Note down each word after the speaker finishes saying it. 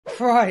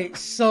Right,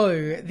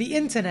 so the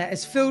internet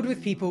is filled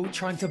with people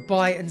trying to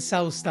buy and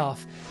sell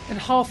stuff, and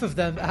half of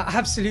them are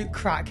absolute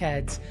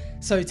crackheads.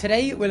 So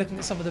today we're looking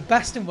at some of the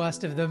best and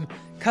worst of them,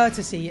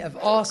 courtesy of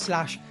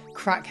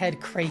r/crackhead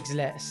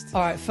Craigslist.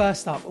 Alright,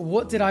 first up,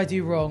 what did I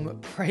do wrong?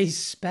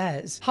 Praise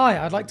Spez.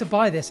 Hi, I'd like to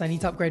buy this. I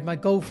need to upgrade my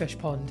goldfish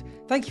pond.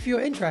 Thank you for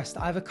your interest.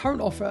 I have a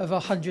current offer of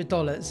 $100.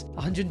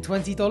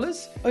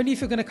 $120? Only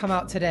if you're going to come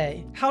out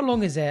today. How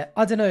long is it?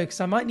 I don't know, because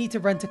I might need to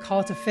rent a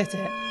car to fit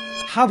it.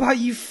 How about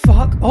you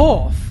fuck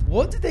off?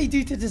 What did they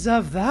do to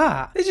deserve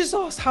that? They just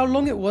asked how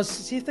long it was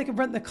to see if they could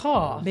rent the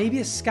car. Maybe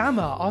a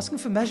scammer. Asking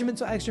for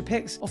measurements or extra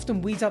pics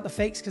often weeds out the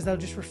fakes because they'll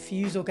just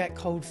refuse or get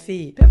cold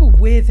feet. Bit of a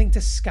weird thing to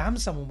scam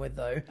someone with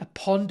though. A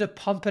pond, a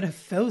pump, and a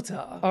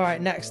filter.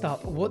 Alright, next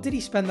up. What did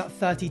he spend that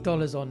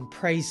 $30 on?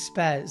 Praise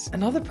Spez.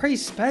 Another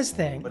Praise Spez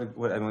thing.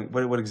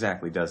 What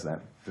exactly does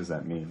that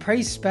mean?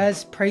 Praise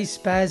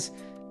Spez.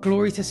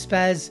 Glory to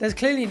Spez. There's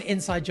clearly an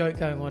inside joke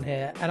going on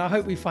here, and I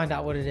hope we find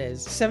out what it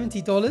is.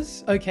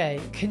 $70? Okay,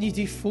 can you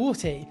do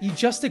 40? You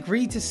just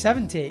agreed to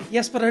 70.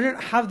 Yes, but I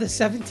don't have the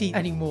 70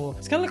 anymore.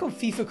 It's kind of like on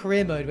FIFA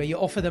career mode where you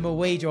offer them a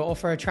wage or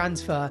offer a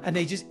transfer, and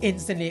they just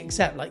instantly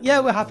accept, like, yeah,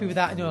 we're happy with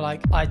that, and you're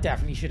like, I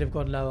definitely should have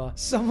gone lower.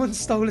 Someone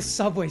stole a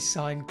Subway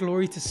sign.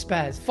 Glory to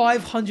Spez.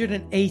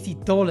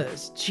 $580.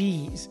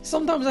 Jeez.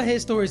 Sometimes I hear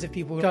stories of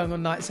people going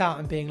on nights out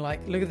and being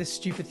like, look at this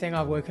stupid thing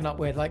I've woken up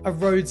with, like a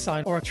road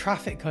sign or a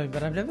traffic cone,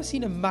 but I've never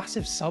seen a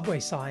massive Subway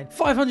sign.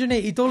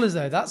 $580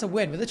 though, that's a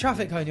win. With a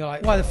traffic cone, you're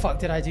like, why the fuck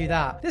did I do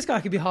that? This guy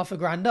could be half a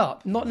grand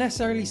up. Not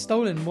necessarily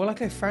stolen, more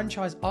like a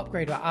franchise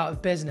upgrade or out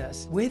of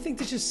business. Weird thing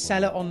to just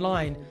sell it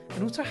online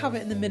and also have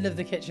it in the middle of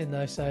the kitchen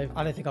though, so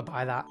I don't think I'll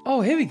buy that. Oh,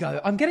 here we go.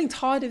 I'm getting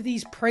tired of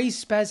these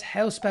praise Spez,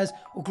 hail Spez,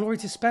 or glory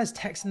to Spez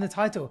text in the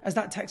title, as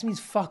that text means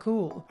fuck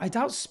all. I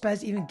doubt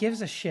Spez even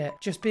gives a shit.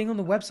 Just being on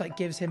the website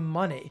gives him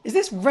money. Is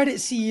this Reddit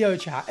CEO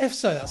chat? If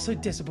so, that's so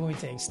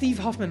disappointing. Steve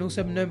Huffman,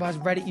 also known by his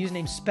Reddit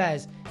username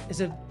Spez, is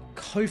a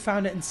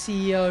co-founder and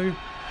CEO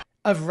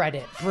of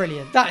Reddit.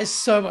 Brilliant. That is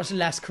so much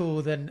less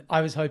cool than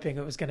I was hoping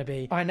it was going to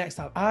be. All right, next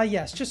up.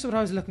 Yes, just what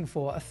I was looking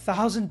for.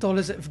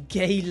 $1,000 of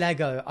gay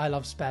Lego. I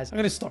love Spez. I'm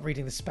going to stop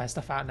reading the Spez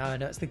stuff out now. I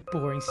know it's the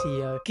boring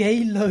CEO.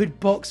 Gay load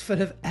box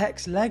full of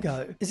X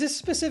Lego. Is this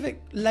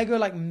specific Lego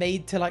like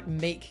made to like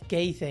make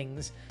gay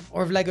things?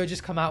 Or have Lego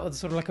just come out with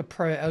sort of like a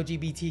pro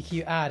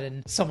LGBTQ ad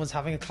and someone's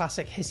having a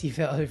classic hissy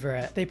fit over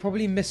it? They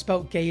probably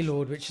misspelt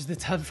Gaylord, which is the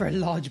term for a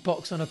large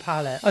box on a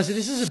pallet. Oh, so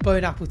this is a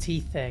bone apple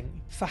teeth thing.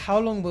 For how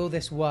long will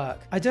this work?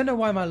 I don't know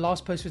why my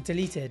last post was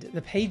deleted.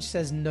 The page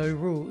says no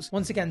rules.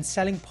 Once again,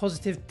 selling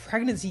positive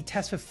pregnancy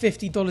tests for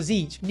 $50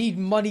 each. Need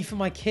money for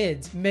my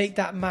kids. Make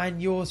that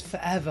man yours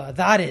forever.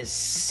 That is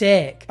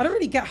sick. I don't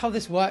really get how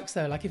this works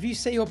though. Like if you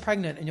say you're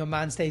pregnant and your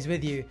man stays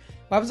with you,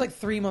 what happens like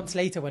 3 months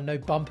later when no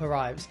bump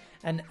arrives?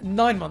 And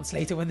 9 months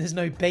later when there's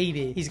no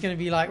baby, he's going to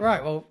be like,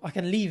 right, well, I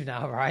can leave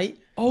now, right?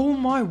 Oh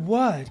my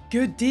word,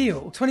 good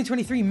deal.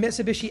 2023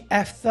 Mitsubishi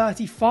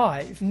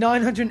F35,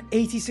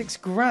 986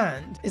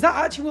 grand. Is that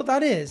actually what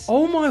that is?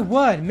 Oh my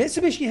word,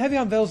 Mitsubishi Heavy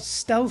unveils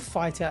stealth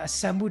fighter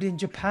assembled in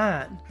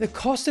Japan. The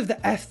cost of the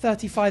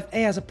F35A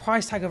has a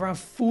price tag of around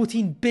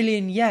 14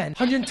 billion yen,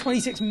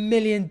 $126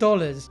 million.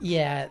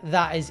 Yeah,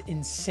 that is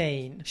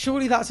insane.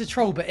 Surely that's a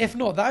troll, but if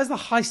not, that is the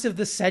heist of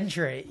the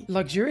century.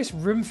 Luxurious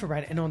room for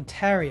rent in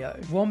Ontario.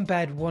 1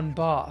 bed, 1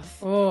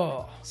 bath.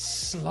 Oh,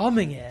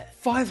 slumming it.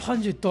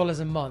 $500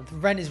 a month.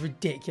 Rent is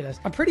ridiculous.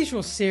 I'm pretty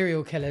sure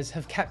serial killers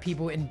have kept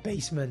people in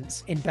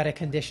basements in better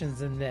conditions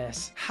than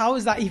this. How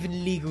is that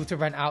even legal to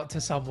rent out to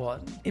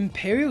someone?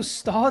 Imperial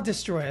Star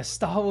Destroyer,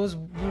 Star Wars.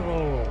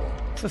 Whoa.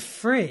 For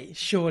free?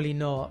 Surely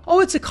not.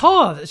 Oh, it's a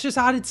car that's just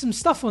added some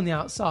stuff on the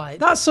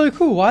outside. That's so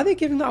cool. Why are they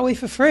giving that away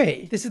for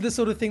free? This is the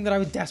sort of thing that I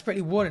would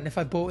desperately want, and if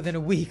I bought within a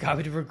week, I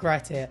would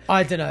regret it.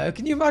 I don't know.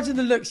 Can you imagine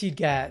the looks you'd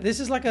get?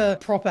 This is like a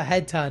proper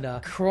head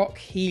turner. Croc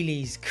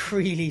Heelys,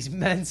 Creelys,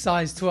 men's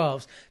size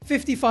 12s.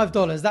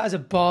 $55. That is a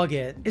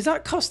bargain. Is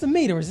that custom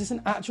made or is this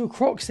an actual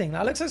Crocs thing?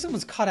 That looks like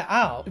someone's cut it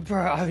out.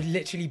 Bro, I would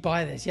literally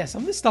buy this. Yeah,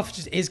 some of this stuff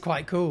just is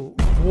quite cool.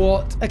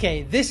 What?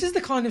 Okay, this is the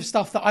kind of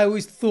stuff that I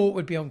always thought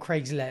would be on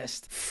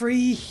Craigslist.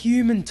 Free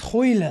human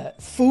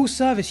toilet. Full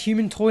service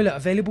human toilet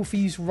available for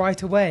use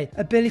right away.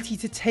 Ability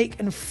to take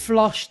and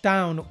flush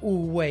down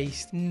all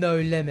waste. No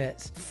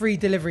limits. Free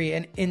delivery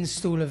and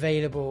install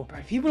available.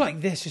 Bro, people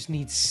like this just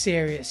need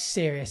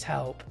serious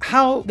help.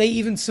 How they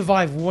even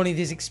survive one of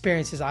these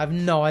experiences, I have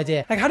no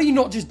idea. Like, how do you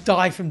not just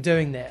die from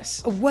doing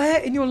this?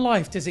 Where in your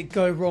life does it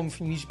go wrong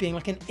from you just being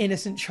like an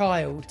innocent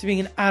child to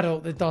being an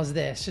adult that does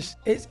this?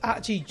 It's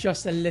actually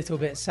just a little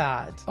bit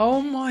sad.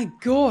 Oh my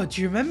God,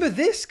 do you remember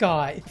this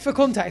guy? For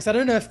context, I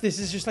don't know if this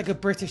is just like a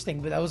British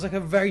thing, but there was like a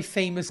very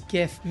famous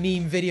GIF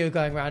meme video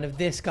going around of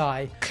this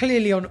guy,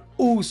 clearly on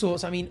all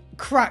sorts. I mean,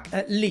 crack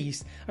at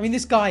least. I mean,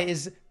 this guy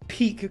is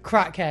peak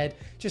crackhead,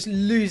 just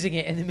losing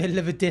it in the middle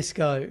of a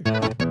disco.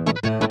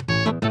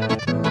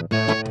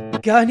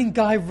 Girl and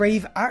guy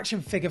rave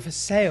action figure for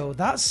sale.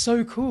 That's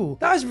so cool.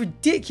 That is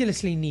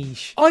ridiculously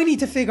niche. I need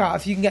to figure out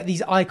if you can get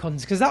these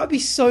icons, because that would be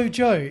so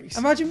jokes.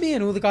 Imagine me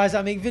and all the guys that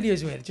I make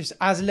videos with just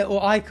as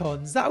little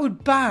icons. That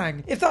would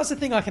bang. If that's a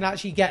thing I can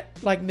actually get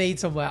like made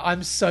somewhere,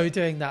 I'm so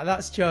doing that.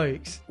 That's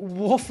jokes.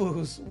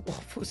 Waffles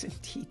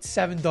indeed,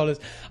 $7.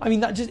 I mean,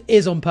 that just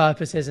is on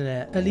purpose, isn't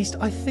it? At least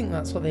I think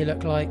that's what they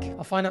look like.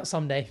 I'll find out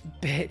someday.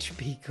 Bitch,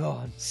 be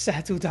gone.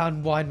 Settle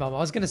down, wine mum. I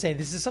was gonna say,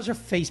 this is such a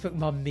Facebook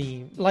mum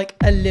meme. Like,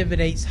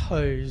 eliminates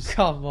hoes.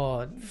 Come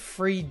on.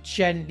 Free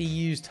gently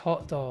used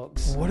hot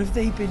dogs. What have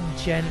they been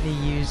gently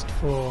used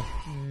for?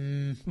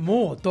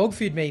 More dog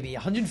food, maybe.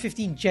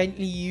 115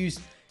 gently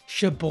used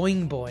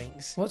shaboing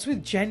boings. What's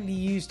with gently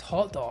used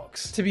hot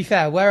dogs? To be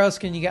fair, where else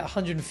can you get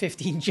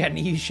 115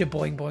 gently used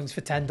shaboing boings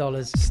for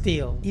 $10?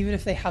 Steal. Even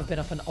if they have been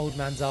up an old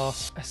man's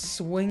ass. A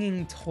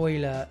swinging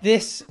toilet.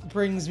 This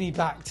brings me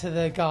back to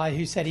the guy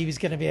who said he was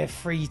going to be a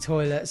free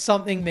toilet.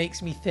 Something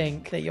makes me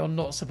think that you're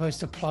not supposed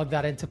to plug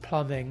that into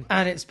plumbing.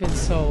 And it's been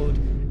sold.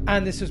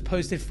 And this was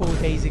posted 4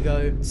 days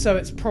ago, so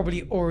it's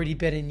probably already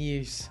been in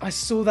use. I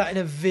saw that in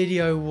a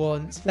video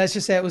once. Let's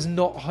just say it was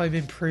not home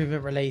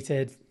improvement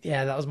related.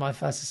 Yeah, that was my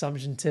first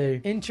assumption too.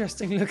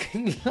 Interesting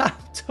looking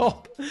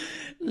laptop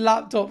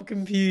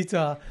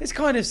computer. It's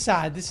kind of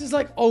sad. This is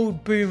like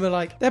old boomer,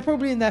 like they're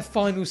probably in their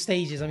final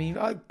stages. I mean,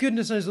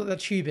 goodness knows what their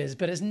tube is,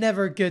 but it's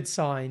never a good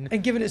sign.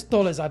 And given it's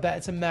dollars, I bet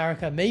it's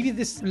America. Maybe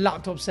this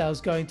laptop sale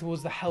is going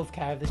towards the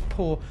healthcare of this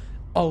poor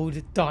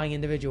old dying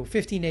individual.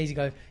 15 days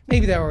ago,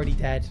 maybe they're already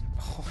dead.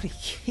 Holy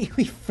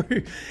kiwi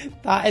fruit.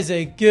 That is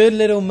a good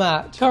little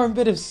match. Current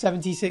bid of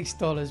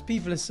 $76.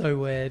 People are so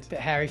weird. Bit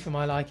hairy for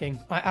my liking.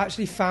 I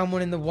actually found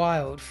one in the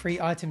wild. Free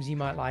items you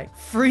might like.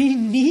 Free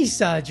knee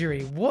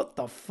surgery. What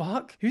the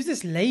fuck? Who's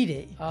this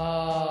lady?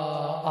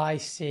 Oh, I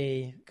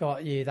see.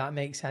 Got you. That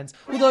makes sense.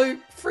 Although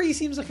free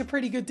seems like a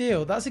pretty good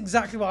deal. That's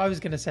exactly what I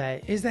was going to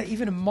say. Is there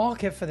even a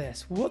market for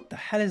this? What the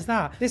hell is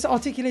that? This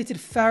articulated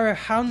pharaoh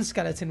hound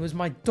skeleton was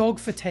my dog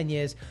for 10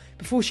 years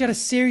before she had a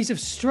series of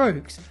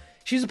strokes.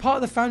 She was a part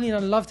of the family and I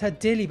loved her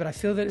dearly, but I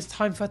feel that it's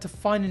time for her to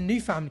find a new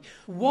family.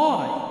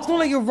 Why? It's not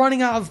like you're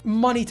running out of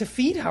money to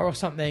feed her or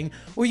something,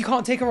 or you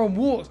can't take her on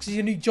walks because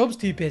your new job's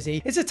too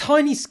busy. It's a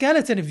tiny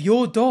skeleton of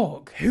your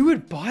dog. Who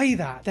would buy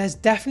that? There's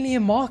definitely a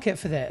market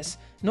for this.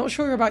 Not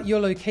sure about your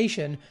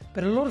location,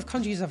 but a lot of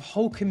countries have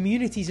whole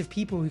communities of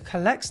people who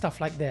collect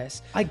stuff like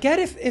this. I get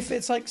if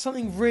it's like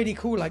something really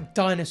cool like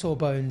dinosaur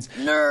bones.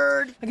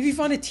 Nerd! Like if you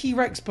find a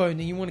T-Rex bone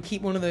and you want to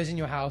keep one of those in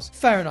your house,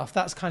 fair enough,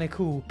 that's kind of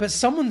cool. But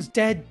someone's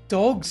dead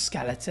dog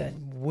skeleton,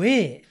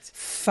 weird.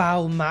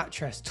 Foul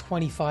mattress,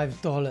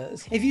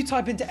 $25. If you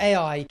type into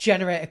AI,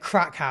 generate a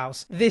crack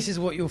house, this is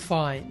what you'll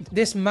find.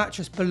 This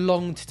mattress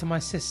belonged to my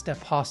sister,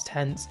 past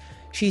tense.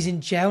 She's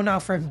in jail now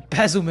for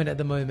embezzlement at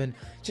the moment,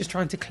 just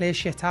trying to clear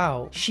shit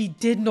out. She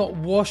did not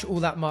wash all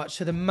that much,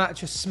 so the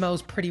mattress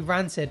smells pretty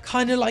rancid,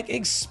 kind of like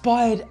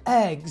expired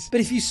eggs.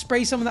 But if you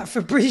spray some of that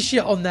Febreze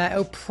shit on there,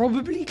 it'll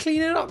probably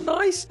clean it up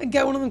nice and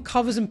get one of them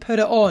covers and put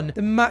it on.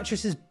 The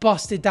mattress is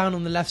busted down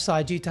on the left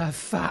side due to her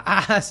fat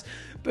ass,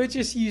 but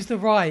just use the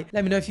right.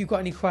 Let me know if you've got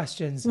any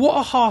questions. What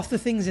are half the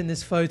things in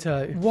this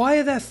photo? Why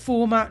are there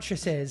 4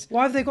 mattresses?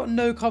 Why have they got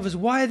no covers?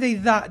 Why are they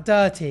that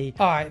dirty?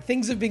 All right,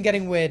 things have been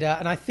getting weirder,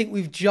 and I think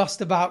we've just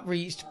about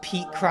reached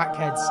peak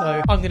crackheads,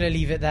 so I'm gonna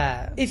leave it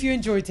there. If you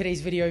enjoyed today's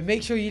video,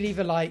 make sure you leave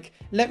a like.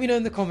 Let me know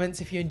in the comments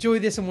if you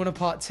enjoyed this and want a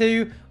part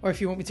 2, or if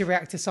you want me to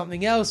react to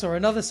something else or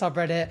another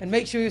subreddit, and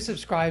make sure you're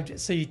subscribed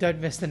so you don't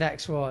miss the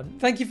next one.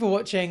 Thank you for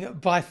watching.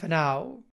 Bye for now.